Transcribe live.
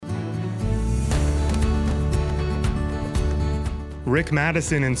Rick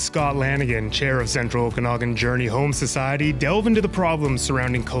Maddison and Scott Lanigan, chair of Central Okanagan Journey Home Society, delve into the problems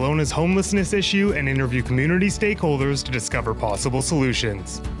surrounding Kelowna's homelessness issue and interview community stakeholders to discover possible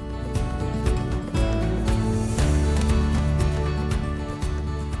solutions.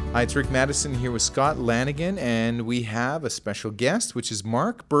 Hi, it's Rick Maddison here with Scott Lanigan, and we have a special guest, which is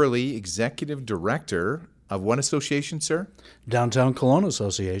Mark Burley, Executive Director of what association, sir? Downtown Kelowna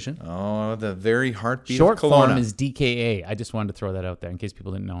Association. Oh, the very heartbeat Short of Kelowna. form is DKA. I just wanted to throw that out there in case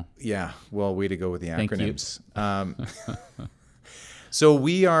people didn't know. Yeah, well, way to go with the Thank acronyms. So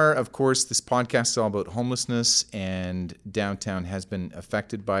we are, of course, this podcast is all about homelessness, and downtown has been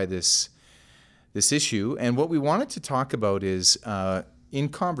affected by this issue. And what we wanted to talk about is, in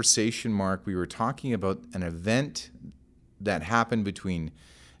conversation, Mark, we were talking about an event that happened between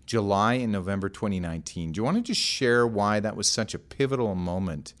July and November 2019. Do you want to just share why that was such a pivotal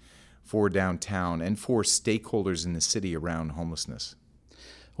moment for downtown and for stakeholders in the city around homelessness?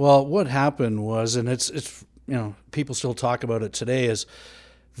 Well, what happened was, and it's people still talk about it today, is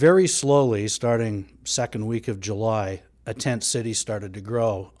very slowly, starting second week of July, a tent city started to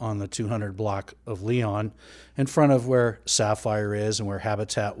grow on the 200 block of Leon in front of where Sapphire is and where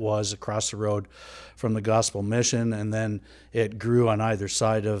Habitat was across the road from the Gospel Mission, and then it grew on either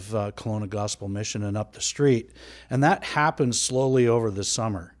side of Kelowna Gospel Mission and up the street. And that happened slowly over the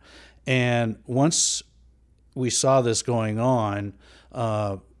summer. And once we saw this going on,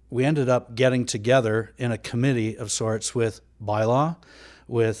 we ended up getting together in a committee of sorts with bylaw,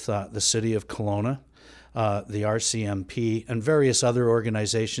 with the City of Kelowna, the RCMP, and various other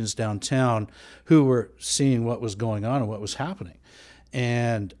organizations downtown who were seeing what was going on and what was happening.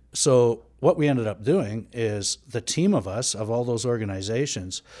 And so what we ended up doing is the team of us, of all those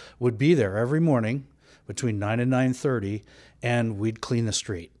organizations, would be there every morning between 9 and 9:30, and we'd clean the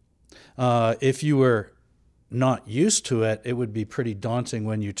street. If you were not used to it, it would be pretty daunting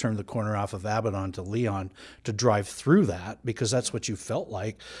when you turned the corner off of Abaddon to Leon to drive through that, because that's what you felt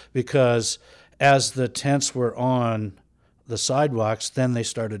like. Because as the tents were on the sidewalks, then they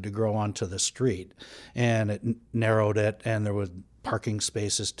started to grow onto the street, and it narrowed it, and there was parking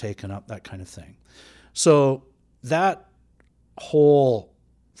spaces taken up, that kind of thing. So that whole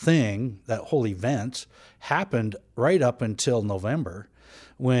thing, that whole event happened right up until November,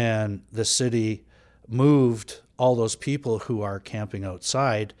 when the city moved all those people who are camping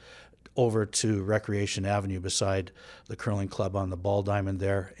outside over to Recreation Avenue beside the curling club on the Ball Diamond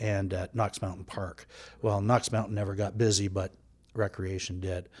there and at Knox Mountain Park. Well, Knox Mountain never got busy, but Recreation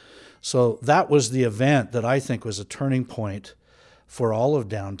did. So that was the event that I think was a turning point for all of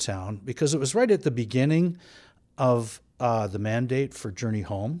downtown, because it was right at the beginning of the mandate for Journey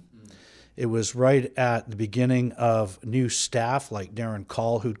Home. It was right at the beginning of new staff like Darren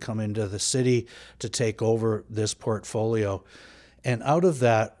Call, who'd come into the city to take over this portfolio. And out of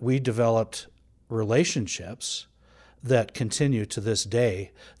that, we developed relationships that continue to this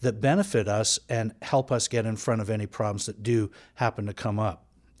day that benefit us and help us get in front of any problems that do happen to come up.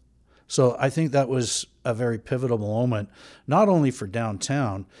 So I think that was a very pivotal moment, not only for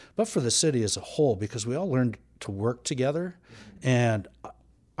downtown, but for the city as a whole, because we all learned to work together. And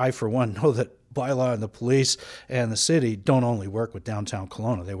I, for one, know that bylaw and the police and the city don't only work with downtown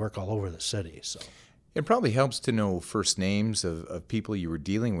Kelowna, they work all over the city. So it probably helps to know first names of people you were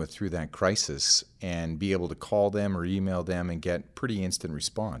dealing with through that crisis and be able to call them or email them and get pretty instant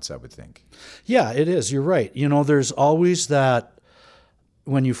response, I would think. Yeah, it is. You're right. There's always that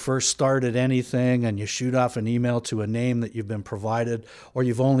when you first started anything and you shoot off an email to a name that you've been provided or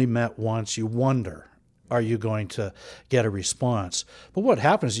you've only met once, you wonder, are you going to get a response? But what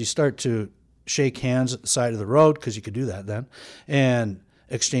happens, you start to shake hands at the side of the road, because you could do that then, and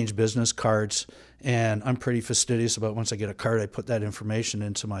exchange business cards. And I'm pretty fastidious about, once I get a card, I put that information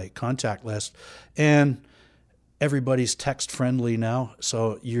into my contact list. And everybody's text friendly now,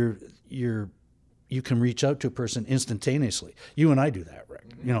 so you can reach out to a person instantaneously. You and I do that, Rick.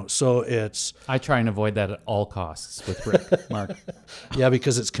 So it's... I try and avoid that at all costs with Rick, Mark. Yeah,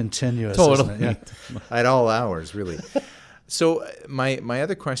 because it's continuous. Totally. Isn't it? Yeah. At all hours, really. So my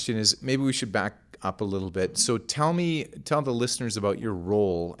other question is, maybe we should back up a little bit. So tell the listeners about your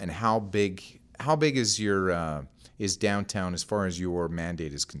role and how big is downtown as far as your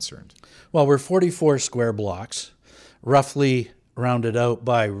mandate is concerned? Well, we're 44 square blocks, roughly rounded out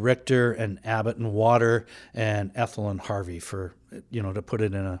by Richter and Abbott and Water and Ethel and Harvey, for to put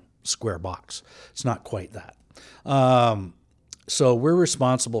it in a square box. It's not quite that. So we're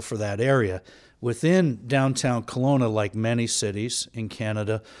responsible for that area. within downtown Kelowna, like many cities in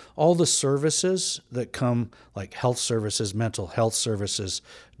Canada, all the services that come, like health services, mental health services,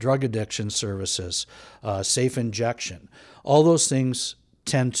 drug addiction services, safe injection, all those things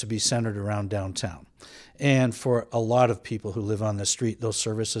tend to be centered around downtown. And for a lot of people who live on the street, those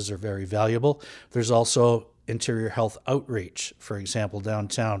services are very valuable. There's also interior health outreach, for example,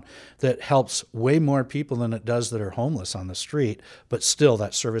 downtown, that helps way more people than it does that are homeless on the street, but still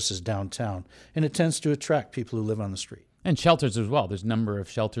that service is downtown. And it tends to attract people who live on the street. And shelters as well. There's a number of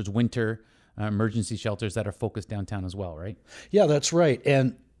shelters, winter emergency shelters that are focused downtown as well, right? Yeah, that's right.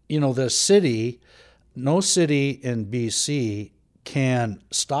 And, the city, no city in BC can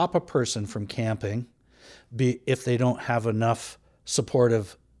stop a person from camping if they don't have enough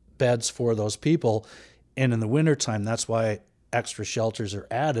supportive beds for those people. And in the wintertime, that's why extra shelters are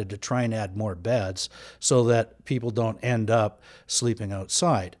added to try and add more beds so that people don't end up sleeping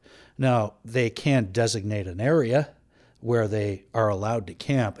outside. Now, they can designate an area where they are allowed to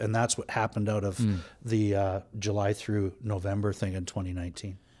camp, and that's what happened out of the July through November thing in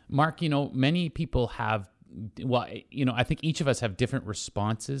 2019. Mark, many people have, I think each of us have different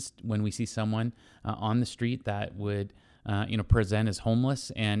responses when we see someone on the street that would present as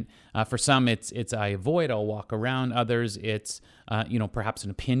homeless. And for some, it's I avoid, I'll walk around. Others, it's, perhaps an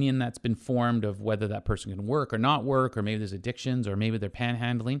opinion that's been formed of whether that person can work or not work, or maybe there's addictions, or maybe they're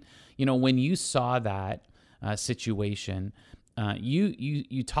panhandling. When you saw that situation,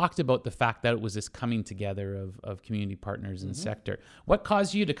 you talked about the fact that it was this coming together of community partners in the sector. What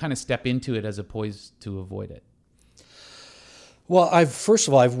caused you to kind of step into it as opposed to avoid it? Well,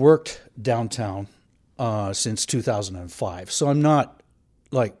 I've worked downtown since 2005. So I'm not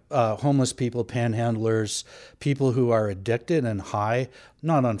like homeless people, panhandlers, people who are addicted and high,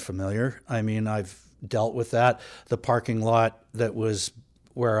 not unfamiliar. I mean, I've dealt with that. The parking lot that was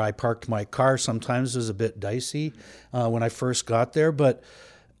where I parked my car sometimes was a bit dicey when I first got there. But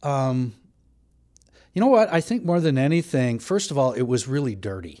you know what? I think more than anything, first of all, it was really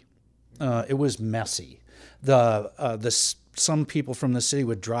dirty. It was messy. Some people from the city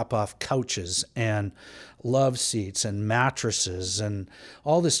would drop off couches and love seats and mattresses and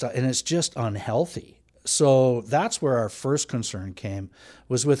all this stuff, and it's just unhealthy. So that's where our first concern came,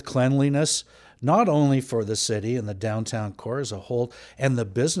 was with cleanliness, not only for the city and the downtown core as a whole and the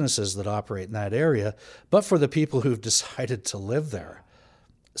businesses that operate in that area, but for the people who've decided to live there.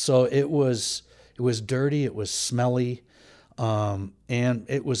 So it was dirty, it was smelly, and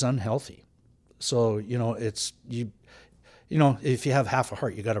it was unhealthy. So, if you have half a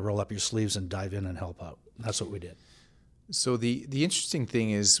heart, you got to roll up your sleeves and dive in and help out. That's what we did. So the interesting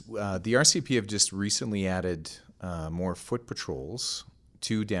thing is the RCMP have just recently added more foot patrols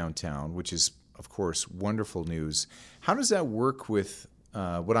to downtown, which is, of course, wonderful news. How does that work with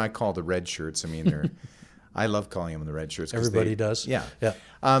what I call the red shirts? I mean, I love calling them the red shirts. Everybody does. Yeah.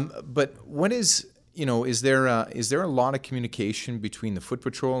 But what is, is there a lot of communication between the foot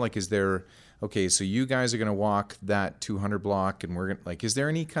patrol? Like, is there... Okay, so you guys are going to walk that 200 block, and we're going to, is there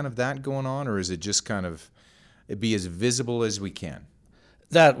any kind of that going on, or is it just kind of be as visible as we can?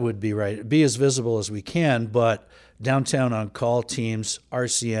 That would be right. Be as visible as we can, but downtown on-call teams,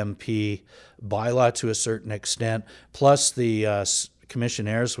 RCMP, bylaw to a certain extent, plus the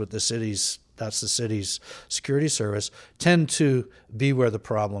commissionaires with the city's, that's the city's security service, tend to be where the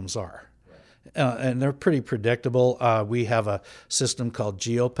problems are. And they're pretty predictable. We have a system called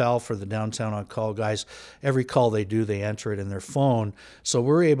GeoPal for the downtown on-call guys. Every call they do, they enter it in their phone. So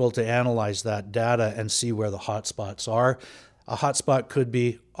we're able to analyze that data and see where the hot spots are. A hot spot could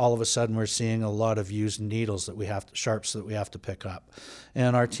be all of a sudden we're seeing a lot of used needles sharps that we have to pick up.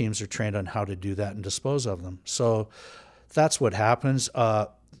 And our teams are trained on how to do that and dispose of them. So that's what happens.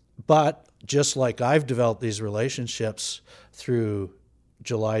 But just like I've developed these relationships through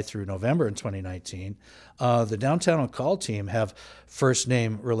July through November in 2019, the Downtown On-Call team have first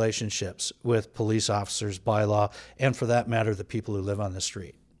name relationships with police officers by law, and for that matter, the people who live on the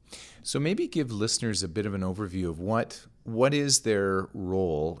street. So maybe give listeners a bit of an overview of what is their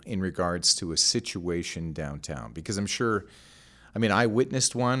role in regards to a situation downtown? Because I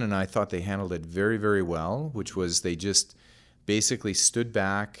witnessed one and I thought they handled it very, very well, which was they just basically stood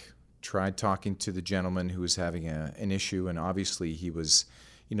back, tried talking to the gentleman who was having an issue, and obviously he was,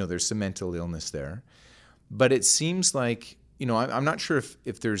 there's some mental illness there. But it seems like, I'm not sure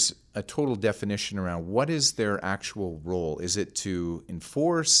if there's a total definition around what is their actual role. Is it to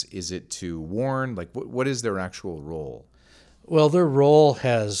enforce? Is it to warn? What is their actual role? Well, their role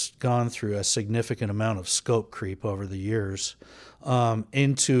has gone through a significant amount of scope creep over the years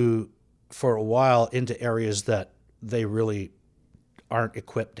for a while, into areas that they really aren't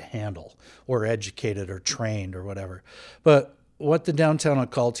equipped to handle or educated or trained or whatever. But what the Downtown on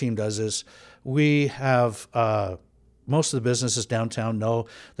Call team does is we have most of the businesses downtown know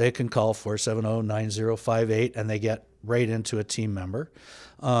they can call 470-9058 and they get right into a team member.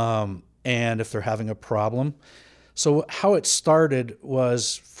 And if they're having a problem. So how it started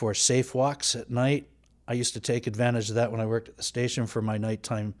was for safe walks at night. I used to take advantage of that when I worked at the station for my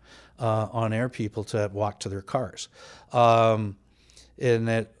nighttime on-air people to walk to their cars. And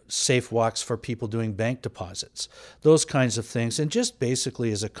that safe walks for people doing bank deposits, those kinds of things, and just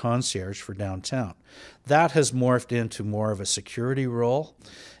basically as a concierge for downtown. That has morphed into more of a security role,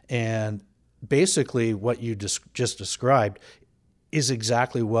 and basically what you just described is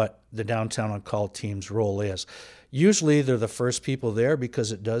exactly what the Downtown on Call team's role is. Usually they're the first people there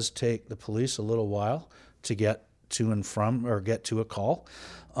because it does take the police a little while to get to and from or get to a call.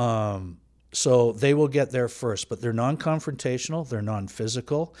 So they will get there first, but they're non-confrontational, they're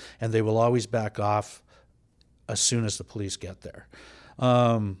non-physical, and they will always back off as soon as the police get there.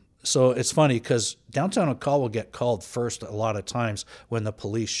 So it's funny because Downtown on Call will get called first a lot of times when the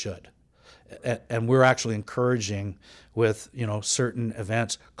police should. And we're actually encouraging with, certain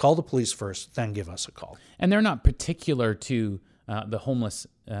events, call the police first, then give us a call. And they're not particular to the homeless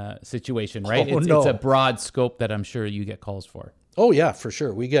situation, right? Oh, it's no. a broad scope that I'm sure you get calls for. Oh yeah, for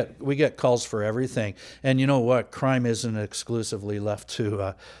sure. We get calls for everything. And you know what? Crime isn't exclusively left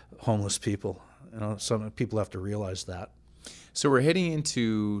to homeless people. Some people have to realize that. So we're heading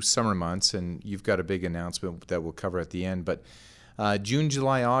into summer months, and you've got a big announcement that we'll cover at the end. But June,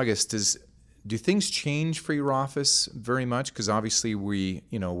 July, August, do things change for your office very much? Because obviously we,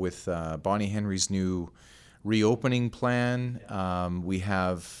 with Bonnie Henry's new reopening plan, we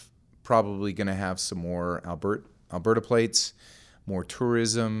have probably going to have some more Alberta plates, more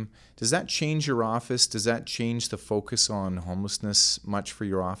tourism. Does that change your office? Does that change the focus on homelessness much for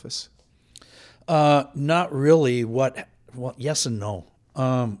your office? Not really. Well, yes and no.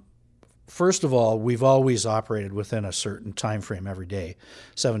 First of all, we've always operated within a certain time frame every day,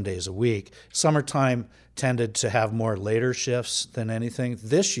 7 days a week. Summertime tended to have more later shifts than anything.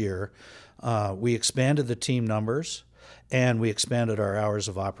 This year, we expanded the team numbers and we expanded our hours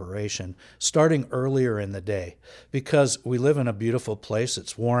of operation, starting earlier in the day, because we live in a beautiful place.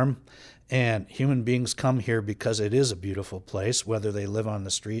 It's warm, and human beings come here because it is a beautiful place, whether they live on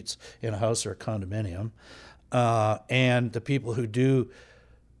the streets in a house or a condominium. And the people who do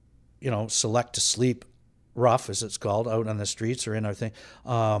select to sleep rough, as it's called, out on the streets or in our thing,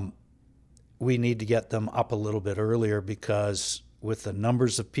 we need to get them up a little bit earlier because with the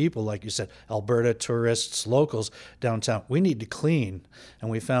numbers of people, like you said, Alberta tourists, locals downtown, we need to clean. And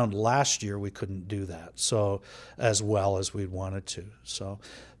we found last year we couldn't do that so as well as we'd wanted to. So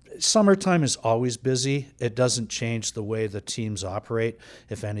summertime is always busy. It doesn't change the way the teams operate.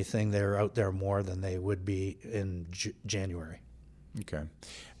 If anything, they're out there more than they would be in January. Okay.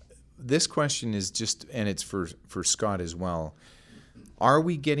 This question is just, and it's for Scott as well. Are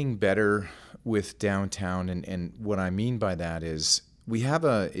we getting better with downtown? And what I mean by that is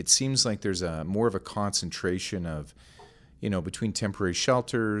it seems like there's more of a concentration of, between temporary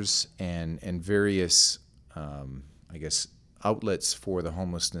shelters and various, outlets for the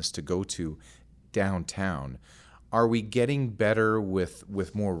homelessness to go to downtown. Are we getting better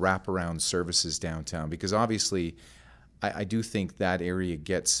with more wraparound services downtown? Because obviously, I do think that area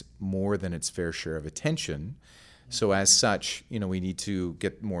gets more than its fair share of attention. So as such, we need to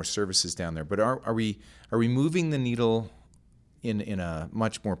get more services down there. But are we moving the needle in a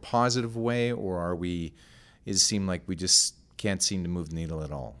much more positive way, or does it seem like we just can't seem to move the needle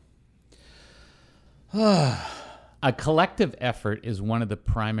at all? A collective effort is one of the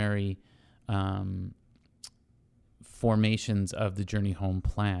primary formations of the Journey Home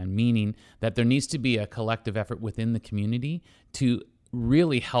plan, meaning that there needs to be a collective effort within the community to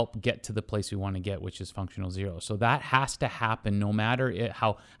really help get to the place we want to get, which is functional zero. So that has to happen no matter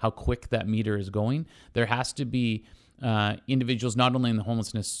how quick that meter is going. There has to be individuals not only in the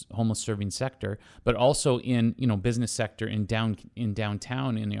homeless serving sector, but also in business sector in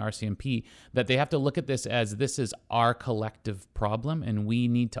downtown in the RCMP, that they have to look at this as this is our collective problem, and we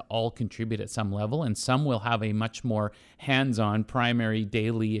need to all contribute at some level. And some will have a much more hands-on primary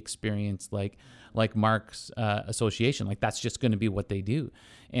daily experience, like Mark's association. Like that's just going to be what they do.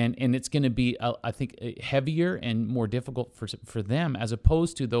 And it's going to be, I think, heavier and more difficult for them as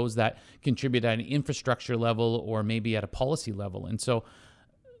opposed to those that contribute at an infrastructure level or maybe at a policy level. And so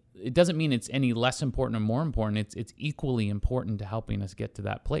it doesn't mean it's any less important or more important. It's equally important to helping us get to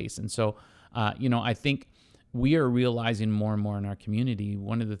that place. And so, I think we are realizing more and more in our community.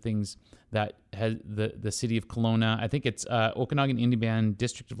 One of the things that has the City of Kelowna, I think it's Okanagan Indian Band,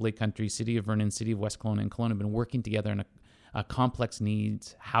 District of Lake Country, City of Vernon, City of West Kelowna, and Kelowna have been working together in a complex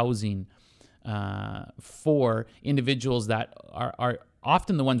needs housing for individuals that are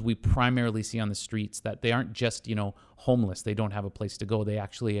often the ones we primarily see on the streets, that they aren't just, homeless. They don't have a place to go. They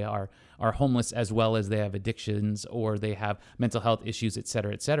actually are homeless, as well as they have addictions or they have mental health issues, et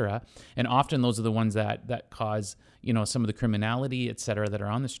cetera, et cetera. And often those are the ones that cause, some of the criminality, et cetera, that are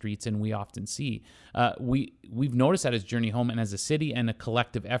on the streets. And we often see, we've noticed that as Journey Home and as a city and a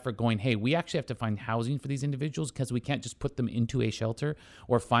collective effort going, hey, we actually have to find housing for these individuals, because we can't just put them into a shelter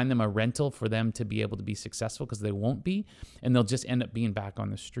or find them a rental for them to be able to be successful, because they won't be, and they'll just end up being back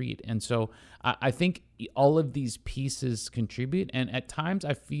on the street. And so I think all of these pieces contribute. And at times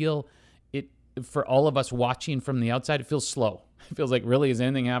I feel it, for all of us watching from the outside, it feels slow. It feels like, really, is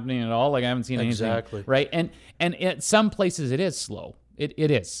anything happening at all? Like, I haven't seen anything. Exactly. Right. And at some places it is slow. It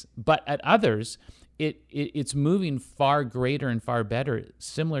is. But at others, it's moving far greater and far better,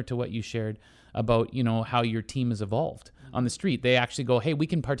 similar to what you shared about, how your team has evolved on the street. They actually go, hey, we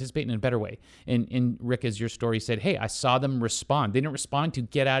can participate in a better way. And Rick, as your story said, hey, I saw them respond. They didn't respond to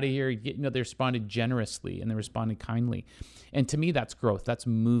get out of here. They responded generously, and they responded kindly. And to me, that's growth. That's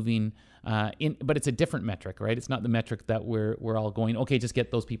moving but it's a different metric, right? It's not the metric that we're all going, okay, just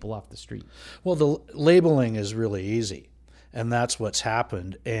get those people off the street. Well, the labeling is really easy, and that's what's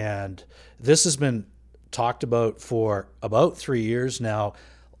happened. And this has been talked about for about 3 years now,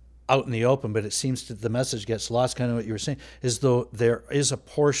 out in the open, but it seems the message gets lost, kind of what you were saying, is though there is a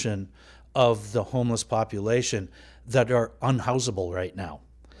portion of the homeless population that are unhousable right now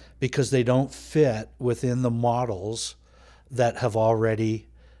because they don't fit within the models that have already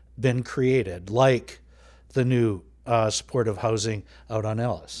been created, like the new supportive housing out on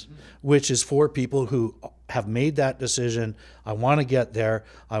Ellis, which is for people who have made that decision. I want to get there.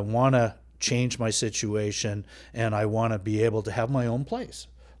 I want to change my situation, and I want to be able to have my own place,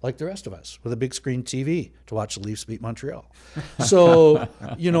 like the rest of us, with a big screen TV to watch the Leafs beat Montreal. So,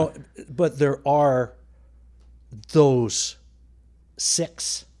 but there are those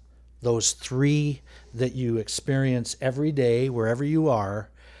 6, those 3 that you experience every day, wherever you are,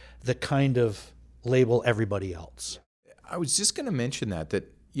 that kind of label everybody else. I was just going to mention that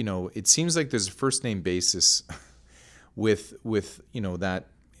it seems like there's a first name basis with that,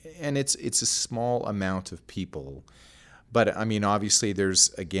 and it's a small amount of people. But I mean, obviously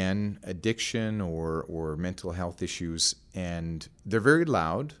there's, again, addiction or mental health issues, and they're very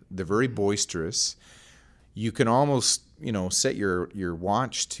loud, they're very boisterous. You can almost, set your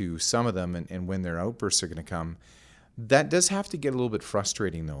watch to some of them, and when their outbursts are going to come. That does have to get a little bit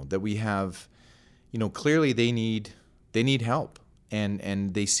frustrating, though, that we have, clearly they need help,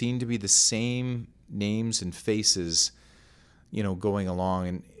 and they seem to be the same names and faces, going along.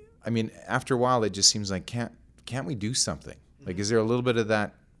 And I mean, after a while, it just seems like, can't we do something? Like, is there a little bit of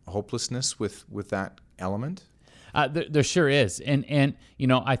that hopelessness with that element? There sure is. And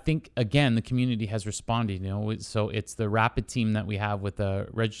I think, again, the community has responded, so it's the rapid team that we have with a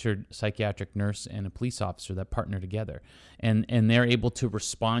registered psychiatric nurse and a police officer that partner together. And they're able to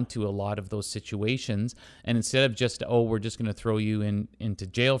respond to a lot of those situations. And instead of just, we're just going to throw you into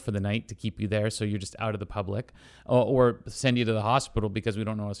jail for the night to keep you there so you're just out of the public, or send you to the hospital because we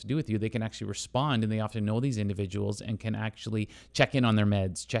don't know what else to do with you, they can actually respond, and they often know these individuals and can actually check in on their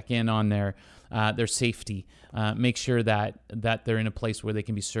meds, check in on their safety, make sure that they're in a place where they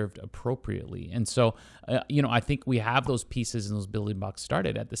can be served appropriately. And so, I think we have those pieces and those building blocks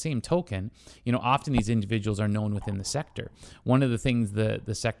started. At the same token, often these individuals are known within the sector. One of the things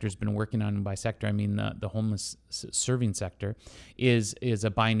the sector's been working on, and by sector I mean the homeless serving sector, is a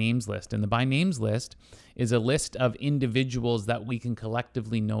by names list. And the by names list is a list of individuals that we can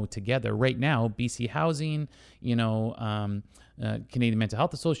collectively know together. Right now, BC Housing, Canadian Mental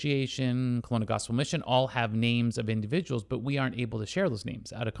Health Association, Kelowna Gospel Mission, all have names of individuals, but we aren't able to share those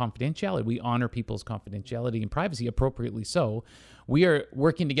names out of confidentiality. We honor people's confidentiality and privacy, appropriately so. We are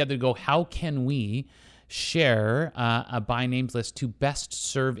working together to go, how can we share a by names list to best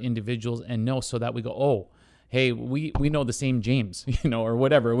serve individuals and know, so that we go, hey, we know the same James, or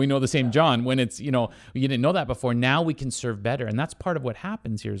whatever. We know the same John, when it's, you didn't know that before. Now we can serve better. And that's part of what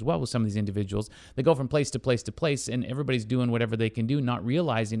happens here as well with some of these individuals. They go from place to place to place, and everybody's doing whatever they can do, not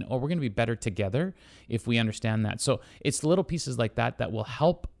realizing, we're going to be better together if we understand that. So it's little pieces like that will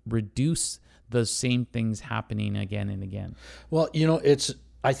help reduce the same things happening again and again. Well,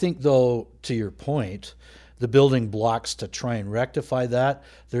 I think, though, to your point, the building blocks to try and rectify that,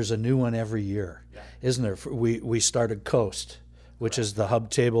 there's a new one every year, isn't there? We started Coast, which is the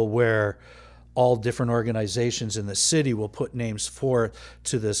hub table where all different organizations in the city will put names forth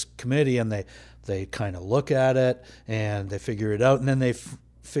to this committee, and they kind of look at it and they figure it out, and then they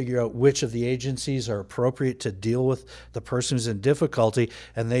figure out which of the agencies are appropriate to deal with the person who's in difficulty,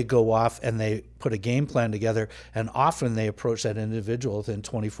 and they go off and they put a game plan together, and often they approach that individual within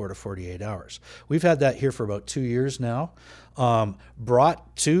 24 to 48 hours. We've had that here for about 2 years now,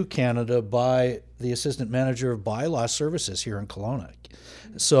 brought to Canada by the Assistant Manager of Bylaw Services here in Kelowna.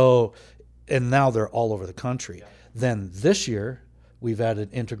 So, and now they're all over the country. Yeah. Then this year, we've added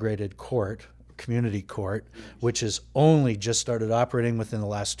integrated court, community court, which has only just started operating within the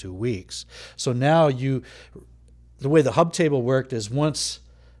last 2 weeks. So now the way the hub table worked is once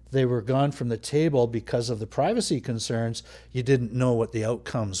they were gone from the table because of the privacy concerns, you didn't know what the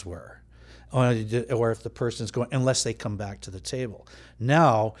outcomes were, or if the person's going, unless they come back to the table.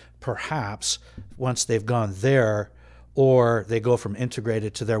 Now, perhaps once they've gone there, or they go from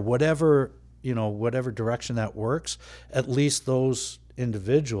integrated to there, whatever direction that works, at least those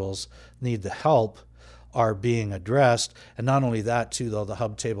individuals need the help are being addressed. And not only that too, though, the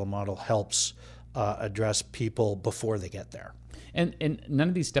hub table model helps address people before they get there. And none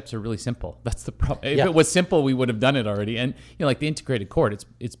of these steps are really simple. That's the problem. If it was simple, we would have done it already. And like the integrated court,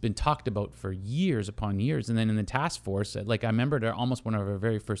 it's been talked about for years upon years. And then in the task force, like I remember at almost one of our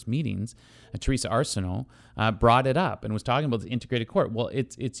very first meetings, Teresa Arsenault brought it up and was talking about the integrated court. Well,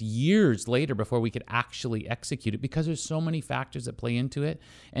 it's years later before we could actually execute it, because there's so many factors that play into it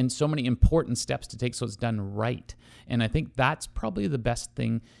and so many important steps to take so it's done right. And I think that's probably the best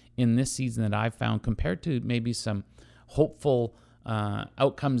thing in this season that I've found, compared to maybe some hopeful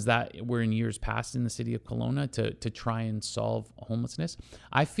outcomes that were in years past in the city of Kelowna to try and solve homelessness.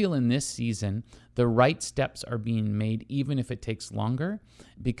 I feel in this season, the right steps are being made, even if it takes longer,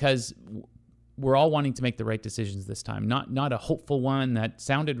 because we're all wanting to make the right decisions this time. Not a hopeful one that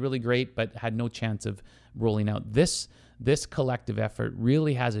sounded really great, but had no chance of rolling out. This collective effort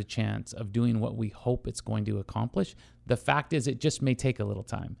really has a chance of doing what we hope it's going to accomplish. The fact is, it just may take a little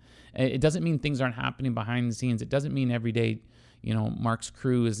time. It doesn't mean things aren't happening behind the scenes. It doesn't mean every day, Mark's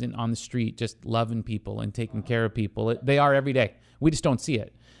crew is on the street just loving people and taking care of people. They are every day. We just don't see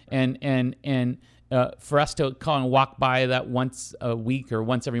it. And for us to kind of walk by that once a week or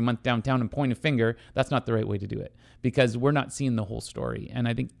once every month downtown and point a finger, that's not the right way to do it, because we're not seeing the whole story. And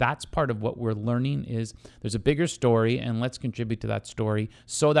I think that's part of what we're learning is there's a bigger story, and let's contribute to that story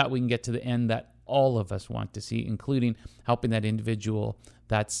so that we can get to the end that all of us want to see, including helping that individual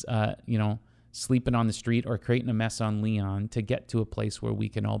that's, sleeping on the street or creating a mess on Leon to get to a place where we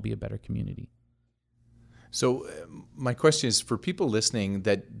can all be a better community. So my question is for people listening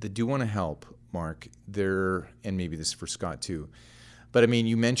that do want to help, Mark, and maybe this is for Scott too, but I mean,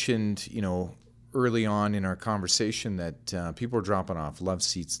 you mentioned, early on in our conversation that people are dropping off love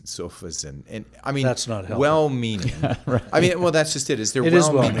seats and sofas, and I mean, that's not helpful. Well-meaning. Right. I mean, well, that's just it. They're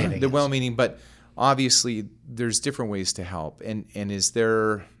well-meaning. They're well-meaning, but obviously there's different ways to help. And is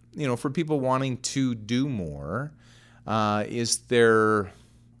there, for people wanting to do more, is there,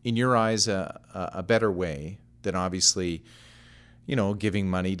 in your eyes, a better way than obviously, giving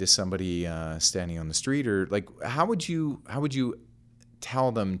money to somebody standing on the street, or like, how would you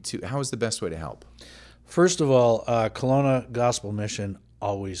tell them how is the best way to help? First of all, Kelowna Gospel Mission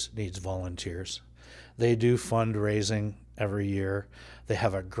always needs volunteers. They do fundraising every year. They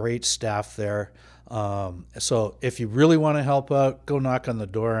have a great staff there. So if you really want to help out, go knock on the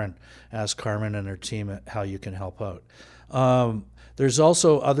door and ask Carmen and her team how you can help out. There's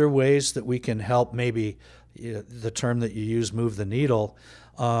also other ways that we can help, maybe the term that you use, move the needle.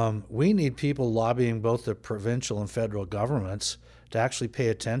 We need people lobbying both the provincial and federal governments to actually pay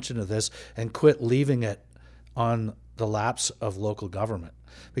attention to this and quit leaving it on the laps of local government.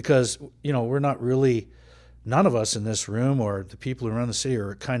 Because, we're not really, none of us in this room or the people who run the city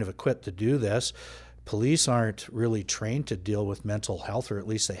are kind of equipped to do this. Police aren't really trained to deal with mental health, or at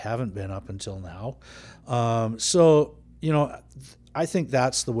least they haven't been up until now. I think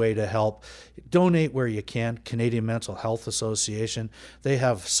that's the way to help. Donate where you can. Canadian Mental Health Association, they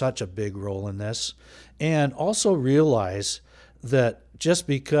have such a big role in this. And also realize that just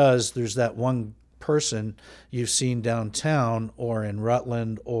because there's that one person you've seen downtown or in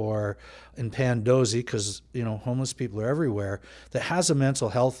Rutland or in Pandosy, because homeless people are everywhere, that has a mental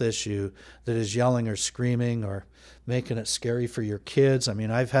health issue that is yelling or screaming or making it scary for your kids. I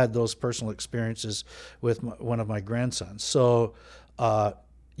mean, I've had those personal experiences with one of my grandsons. So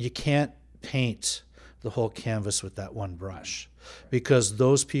you can't paint the whole canvas with that one brush, because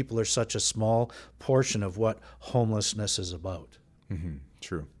those people are such a small portion of what homelessness is about. Mm-hmm.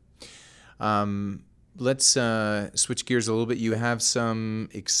 True. let's switch gears a little bit. You have some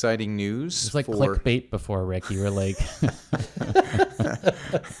exciting news. It's like clickbait before, Rick. You were like,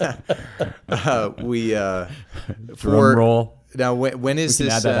 for roll. Now, when is We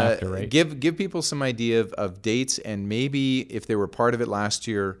can this? add that after, right? Give people some idea of dates, and maybe if they were part of it last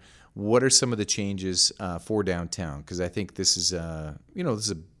year, what are some of the changes for downtown? Because I think this is this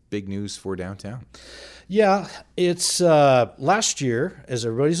is a big news for downtown. Yeah, it's last year, as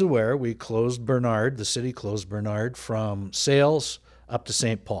everybody's aware, we closed Bernard. The city closed Bernard from Sales up to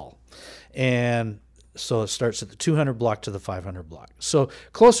St. Paul, and so it starts at the 200 block to the 500 block. So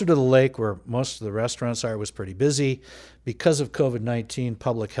closer to the lake, where most of the restaurants are, was pretty busy. Because of COVID-19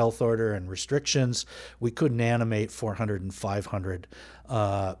 public health order and restrictions, we couldn't animate 400 and 500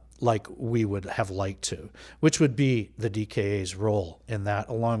 like we would have liked to, which would be the DKA's role in that,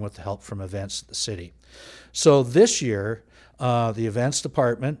 along with the help from events at the city. So this year, the events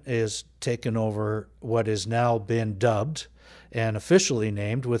department is taking over what has now been dubbed and officially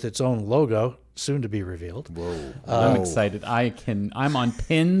named with its own logo, soon to be revealed. Whoa! I'm excited. I'm on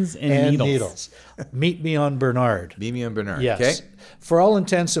pins and needles. Meet me on Bernard. Meet me on Bernard. Yes. Okay. For all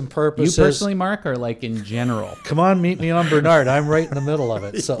intents and purposes. You personally, Mark, or like in general? Come on, meet me on Bernard. I'm right in the middle of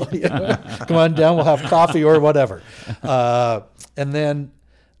it. So come on down. We'll have coffee or whatever. And then,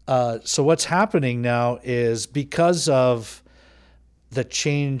 so what's happening now is because of the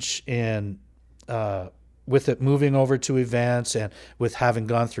change in with it moving over to events and with having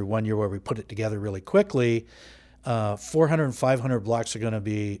gone through 1 year where we put it together really quickly, 400 and 500 blocks are going to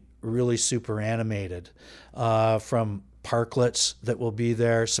be really super animated from parklets that will be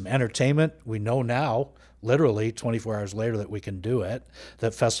there, some entertainment. We know now, literally 24 hours later, that we can do it,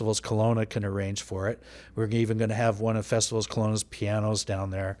 that Festivals Kelowna can arrange for it. We're even going to have one of Festivals Kelowna's pianos down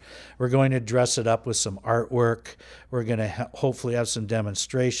there. We're going to dress it up with some artwork. We're going to hopefully have some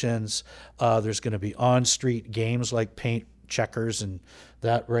demonstrations. There's going to be on-street games like paint, checkers, and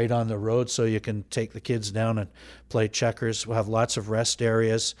that right on the road, so you can take the kids down and play checkers. We'll have lots of rest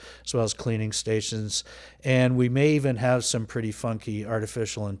areas as well as cleaning stations, and we may even have some pretty funky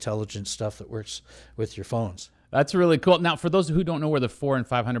artificial intelligence stuff that works with your phones. That's really cool. Now, for those who don't know where the 400 and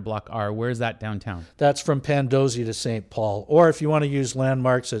 500 block are, where's that downtown? That's from Pandosy to St. Paul, or if you want to use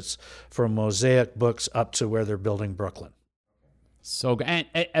landmarks, it's from Mosaic Books up to where they're building Brooklyn. So, and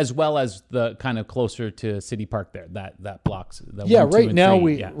as well as the kind of closer to City Park there, that blocks. Yeah, right now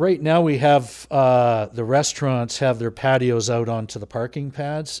we have the restaurants have their patios out onto the parking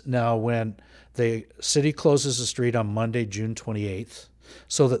pads. Now, when the city closes the street on Monday, June 28th,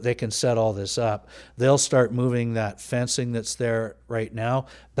 so that they can set all this up, they'll start moving that fencing that's there right now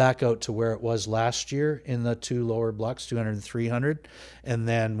back out to where it was last year in the two lower blocks, 200 and 300. And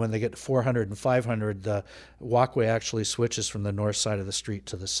then when they get to 400 and 500, the walkway actually switches from the north side of the street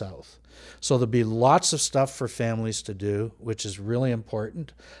to the south. So there'll be lots of stuff for families to do, which is really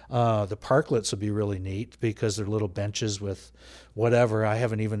important. The parklets will be really neat because they're little benches with whatever.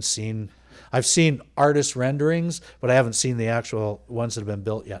 I've seen artist renderings, but I haven't seen the actual ones that have been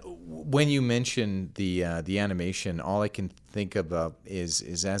built yet. When you mention the animation, all I can think about is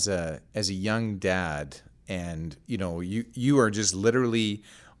as a young dad, and you are just literally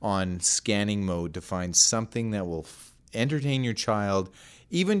on scanning mode to find something that will entertain your child,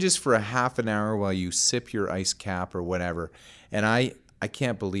 even just for a half an hour while you sip your ice cap or whatever. And I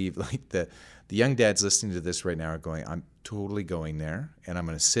can't believe like the young dads listening to this right now are going, I'm totally going there, and I'm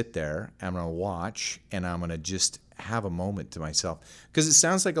going to sit there, and I'm going to watch, and I'm going to just have a moment to myself, because it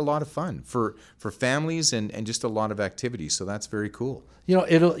sounds like a lot of fun for families and just a lot of activity. So that's very cool.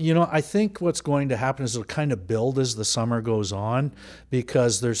 I think what's going to happen is it'll kind of build as the summer goes on,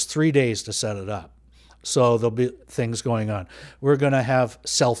 because there's 3 days to set it up. So there'll be things going on. We're going to have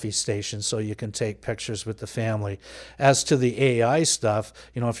selfie stations so you can take pictures with the family. As to the AI stuff,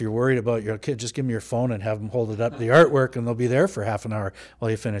 if you're worried about your kid, just give them your phone and have them hold it up to the artwork, and they'll be there for half an hour while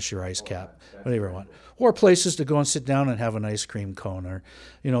you finish your ice cap, whatever you want. Or places to go and sit down and have an ice cream cone, or,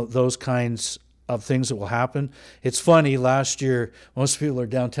 those kinds of things that will happen. It's funny, last year, most people are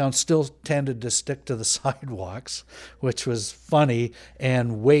downtown still tended to stick to the sidewalks, which was funny,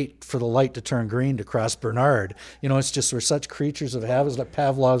 and wait for the light to turn green to cross Bernard. It's just, we're such creatures of habit, like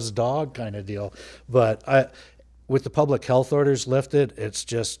Pavlov's dog kind of deal. But with the public health orders lifted, it's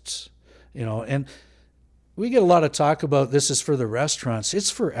just, and we get a lot of talk about this is for the restaurants.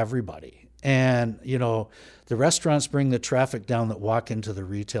 It's for everybody. And, the restaurants bring the traffic down that walk into the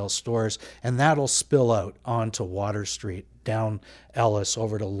retail stores, and that'll spill out onto Water Street, down Ellis,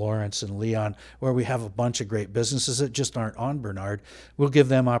 over to Lawrence and Leon, where we have a bunch of great businesses that just aren't on Bernard. We'll give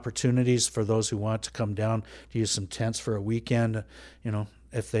them opportunities for those who want to come down to use some tents for a weekend,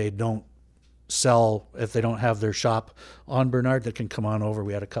 if they don't sell, if they don't have their shop on Bernard, that can come on over.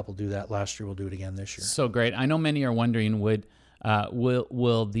 We had a couple do that last year. We'll do it again this year. So great. I know many are wondering,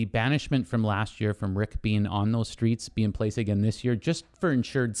 will the banishment from last year from Rick being on those streets be in place again this year, just for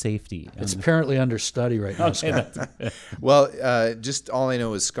ensured safety? It's apparently under study right now, Scott. Well, just all I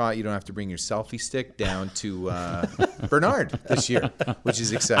know is, Scott, you don't have to bring your selfie stick down to Bernard this year, which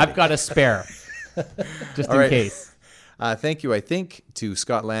is exciting. I've got a spare, just in case. Thank you, I think, to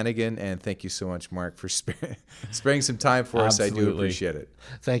Scott Lanigan, and thank you so much, Mark, for sparing some time for us. I do appreciate it.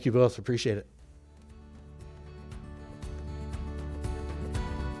 Thank you both. Appreciate it.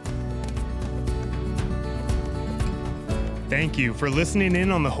 Thank you for listening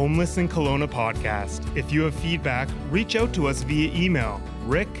in on the Homeless in Kelowna podcast. If you have feedback, reach out to us via email,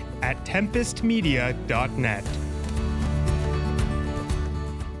 rick@tempestmedia.net.